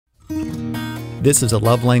This is a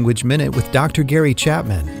Love Language Minute with Dr. Gary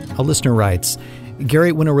Chapman. A listener writes,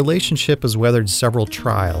 Gary, when a relationship has weathered several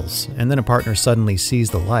trials and then a partner suddenly sees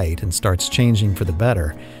the light and starts changing for the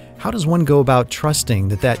better, how does one go about trusting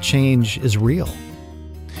that that change is real?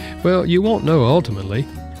 Well, you won't know ultimately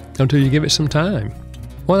until you give it some time.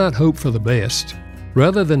 Why not hope for the best?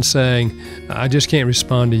 Rather than saying, I just can't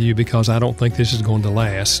respond to you because I don't think this is going to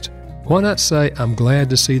last, why not say, I'm glad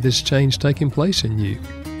to see this change taking place in you,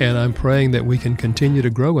 and I'm praying that we can continue to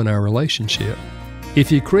grow in our relationship.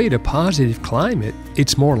 If you create a positive climate,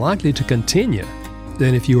 it's more likely to continue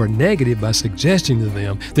than if you are negative by suggesting to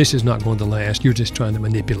them, this is not going to last, you're just trying to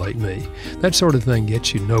manipulate me. That sort of thing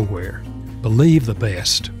gets you nowhere. Believe the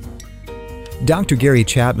best. Dr. Gary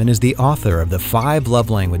Chapman is the author of The 5 Love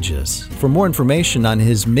Languages. For more information on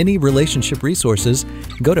his many relationship resources,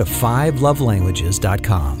 go to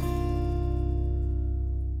 5lovelanguages.com.